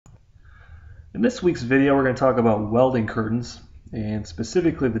In this week's video, we're going to talk about welding curtains and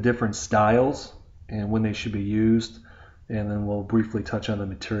specifically the different styles and when they should be used, and then we'll briefly touch on the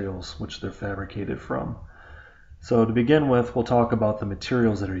materials which they're fabricated from. So to begin with, we'll talk about the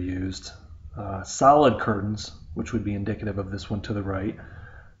materials that are used. Solid curtains, which would be indicative of this one to the right,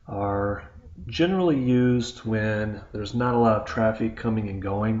 are generally used when there's not a lot of traffic coming and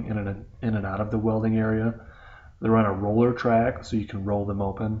going in and out of the welding area. They're on a roller track, so you can roll them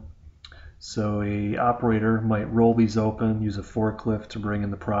open. So a operator might roll these open, use a forklift to bring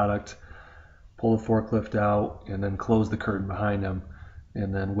in the product, pull the forklift out, and then close the curtain behind them,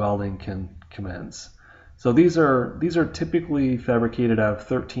 and then welding can commence. So these are typically fabricated out of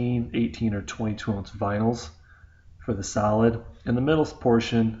 13, 18, or 22 ounce vinyls for the solid, and the middle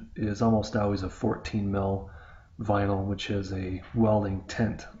portion is almost always a 14 mil vinyl, which has a welding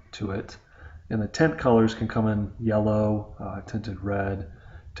tint to it. And the tint colors can come in yellow, tinted red,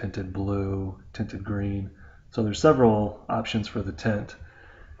 tinted blue, tinted green. So there's several options for the tint.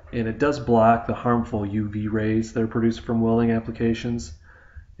 And it does block the harmful UV rays that are produced from welding applications.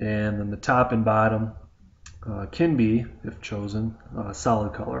 And then the top and bottom can be, if chosen,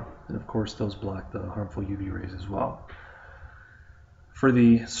 solid color. And of course those block the harmful UV rays as well. For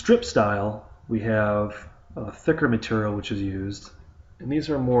the strip style, we have a thicker material which is used. And these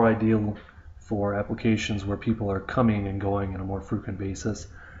are more ideal for applications where people are coming and going on a more frequent basis.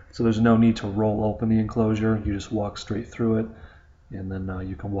 So there's no need to roll open the enclosure. You just walk straight through it, and then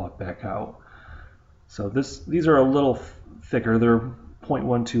you can walk back out. So these are a little thicker. They're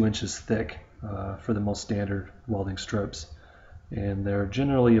 0.12 inches thick for the most standard welding strips. And they're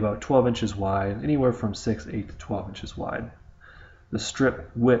generally about 12 inches wide, anywhere from 6, 8 to 12 inches wide. The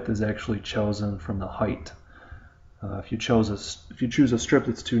strip width is actually chosen from the height. If you choose a strip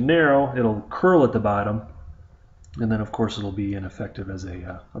that's too narrow, it'll curl at the bottom, and then of course it'll be ineffective as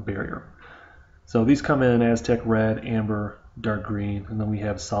a barrier. So these come in Aztec red, amber, dark green, and then we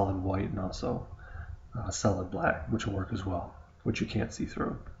have solid white and also solid black, which will work as well, which you can't see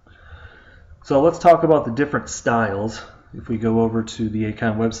through. So let's talk about the different styles. If we go over to the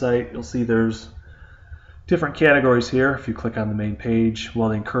ACON website, you'll see there's different categories here. If you click on the main page,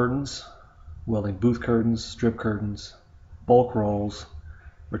 welding curtains, welding booth curtains, strip curtains, bulk rolls,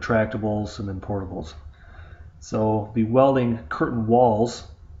 retractables, and then portables. So the welding curtain walls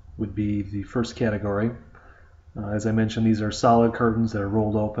would be the first category. As I mentioned, these are solid curtains that are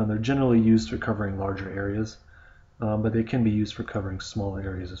rolled open. They're generally used for covering larger areas, but they can be used for covering smaller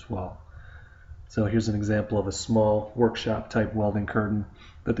areas as well. So here's an example of a small workshop type welding curtain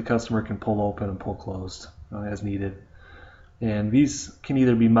that the customer can pull open and pull closed as needed. And these can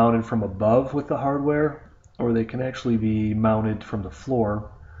either be mounted from above with the hardware, or they can actually be mounted from the floor,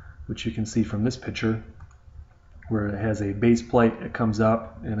 which you can see from this picture, where it has a base plate that comes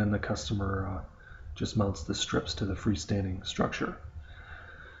up, and then the customer just mounts the strips to the freestanding structure.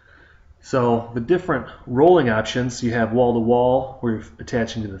 So the different rolling options, you have wall-to-wall, where you're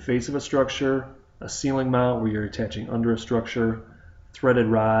attaching to the face of a structure, a ceiling mount, where you're attaching under a structure, threaded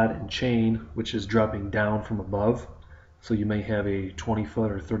rod and chain, which is dropping down from above. So you may have a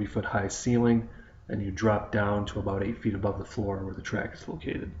 20-foot or 30-foot high ceiling, and you drop down to about 8 feet above the floor where the track is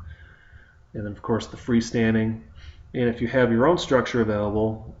located. And then of course the freestanding. And if you have your own structure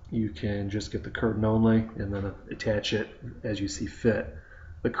available, you can just get the curtain only and then attach it as you see fit.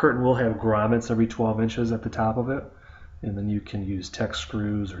 The curtain will have grommets every 12 inches at the top of it, and then you can use Tex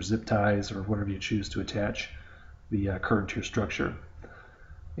screws or zip ties or whatever you choose to attach the curtain to your structure.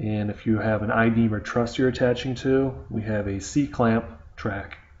 And if you have an I-beam or truss you're attaching to, we have a C-clamp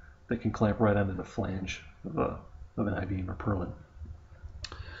track that can clamp right onto the flange of an I-beam or purlin.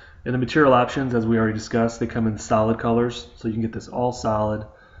 And the material options, as we already discussed, they come in solid colors. So you can get this all solid,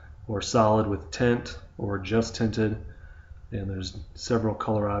 or solid with tint, or just tinted. And there's several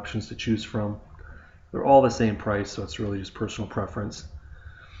color options to choose from. They're all the same price, so it's really just personal preference.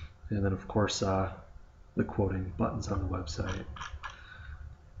 And then of course the quoting buttons on the website.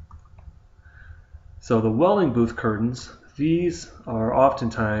 So the welding booth curtains, these are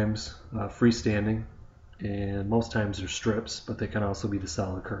oftentimes freestanding, and most times they're strips, but they can also be the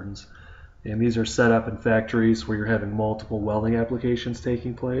solid curtains. And these are set up in factories where you're having multiple welding applications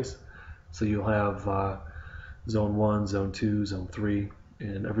taking place. So you'll have zone 1, zone 2, zone 3,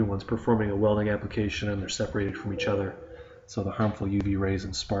 and everyone's performing a welding application and they're separated from each other, so the harmful UV rays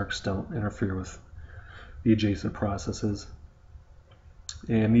and sparks don't interfere with the adjacent processes.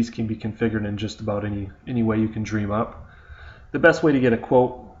 And these can be configured in just about any way you can dream up. The best way to get a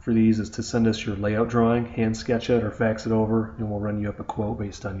quote for these is to send us your layout drawing, hand sketch it or fax it over, and we'll run you up a quote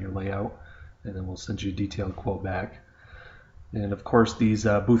based on your layout, and then we'll send you a detailed quote back. And of course, these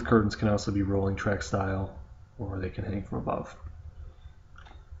booth curtains can also be rolling track style, or they can hang from above.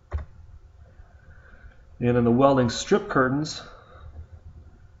 And then the welding strip curtains,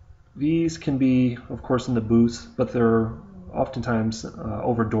 these can be, of course, in the booths, but they're oftentimes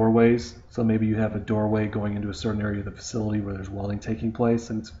over doorways. So maybe you have a doorway going into a certain area of the facility where there's welding taking place,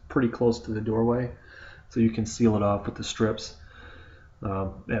 and it's pretty close to the doorway. So you can seal it off with the strips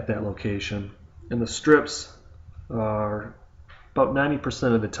at that location. And the strips are about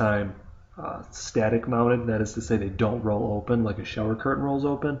 90% of the time static mounted. That is to say, they don't roll open like a shower curtain rolls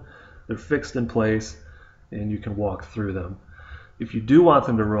open. They're fixed in place, and you can walk through them. If you do want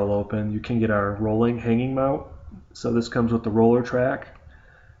them to roll open, you can get our rolling hanging mount. So this comes with the roller track.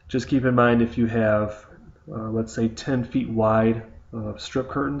 Just keep in mind, if you have, let's say, 10 feet wide of strip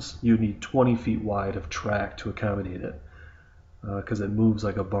curtains, you need 20 feet wide of track to accommodate it, because it moves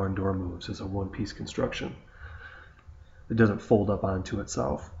like a barn door moves as a one-piece construction. It doesn't fold up onto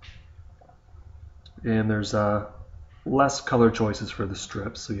itself. And there's less color choices for the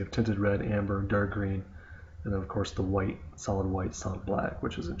strips. So you have tinted red, amber, dark green, and then of course the white, solid black,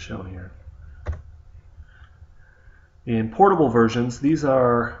 which isn't shown here. In portable versions, these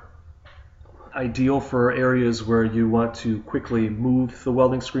are ideal for areas where you want to quickly move the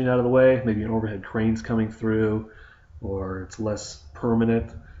welding screen out of the way. Maybe an overhead crane's coming through, or it's less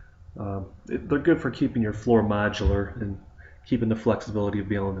permanent. They're good for keeping your floor modular and keeping the flexibility of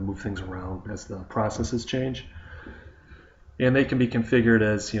being able to move things around as the processes change. And they can be configured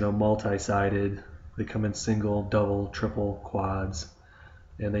as, multi-sided. They come in single, double, triple, quads,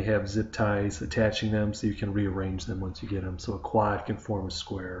 and they have zip ties attaching them so you can rearrange them once you get them. So a quad can form a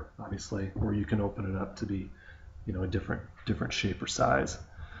square, obviously, or you can open it up to be, a different shape or size.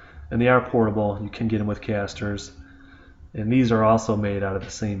 And they are portable. You can get them with casters. And these are also made out of the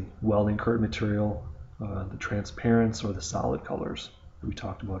same welding curtain material, the transparents or the solid colors that we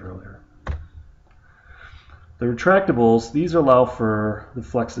talked about earlier. The retractables, these allow for the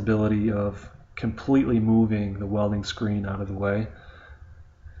flexibility of completely moving the welding screen out of the way.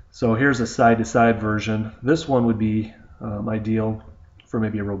 So here's a side-to-side version. This one would be ideal for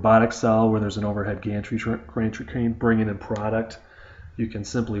maybe a robotic cell where there's an overhead gantry crane bringing in product. You can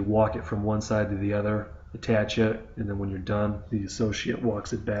simply walk it from one side to the other, attach it, and then when you're done, the associate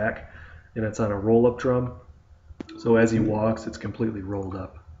walks it back, and it's on a roll-up drum. So as he walks, it's completely rolled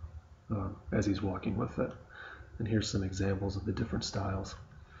up as he's walking with it. And here's some examples of the different styles.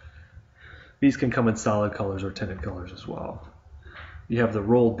 These can come in solid colors or tinted colors as well. You have the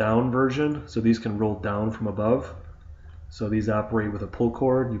roll down version, so these can roll down from above. So these operate with a pull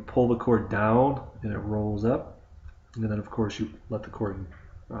cord. You pull the cord down and it rolls up. And then of course you let the cord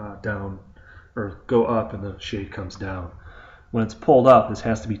down or go up and the shade comes down. When it's pulled up, this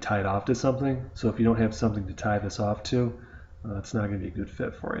has to be tied off to something. So if you don't have something to tie this off to, it's not going to be a good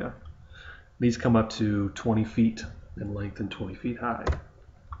fit for you. These come up to 20 feet in length and 20 feet high.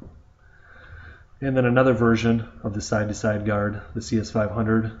 And then another version of the side-to-side guard, the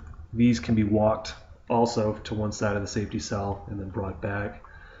CS500. These can be walked also to one side of the safety cell and then brought back.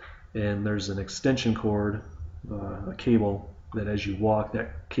 And there's an extension cord, a cable, that as you walk,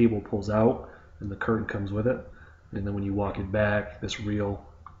 that cable pulls out and the curtain comes with it. And then when you walk it back, this reel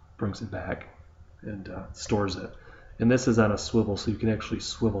brings it back and stores it. And this is on a swivel, so you can actually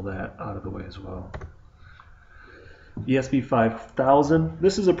swivel that out of the way as well. The SB5000,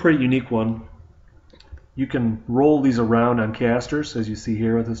 this is a pretty unique one. You can roll these around on casters, as you see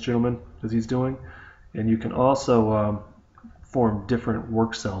here with this gentleman, as he's doing. And you can also form different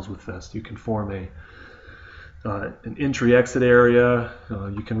work cells with this. You can form an entry-exit area.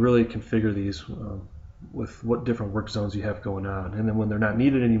 You can really configure these with what different work zones you have going on. And then when they're not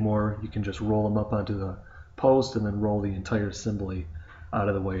needed anymore, you can just roll them up onto the post and then roll the entire assembly out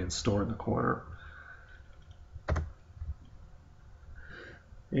of the way and store it in the corner.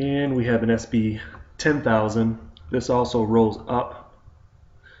 And we have an SB10,000. This also rolls up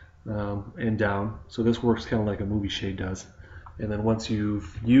and down. So this works kind of like a movie shade does. And then once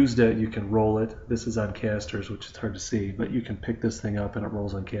you've used it, you can roll it. This is on casters, which is hard to see, but you can pick this thing up and it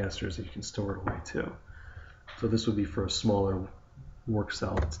rolls on casters and you can store it away too. So this would be for a smaller work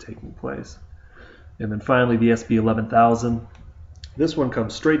cell that's taking place. And then finally the SB11000. This one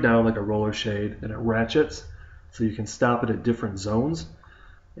comes straight down like a roller shade and it ratchets, so you can stop it at different zones.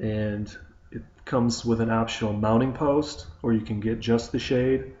 And it comes with an optional mounting post, or you can get just the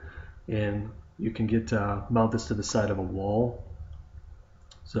shade, and you can get mount this to the side of a wall.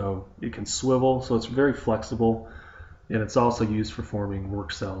 So it can swivel, so it's very flexible, and it's also used for forming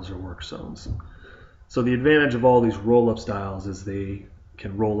work cells or work zones. So the advantage of all these roll-up styles is they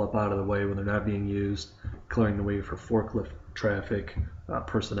can roll up out of the way when they're not being used, clearing the way for traffic,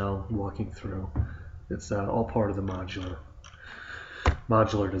 personnel walking through. It's all part of the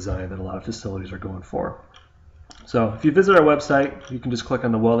modular design that a lot of facilities are going for. So if you visit our website, you can just click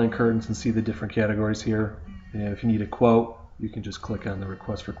on the welding curtains and see the different categories here. And if you need a quote, you can just click on the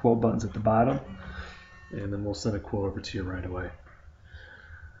request for quote buttons at the bottom, and then we'll send a quote over to you right away.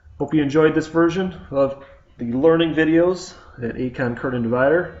 Hope you enjoyed this version of the learning videos at Acon Curtain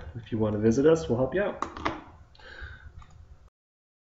Divider. If you want to visit us, we'll help you out.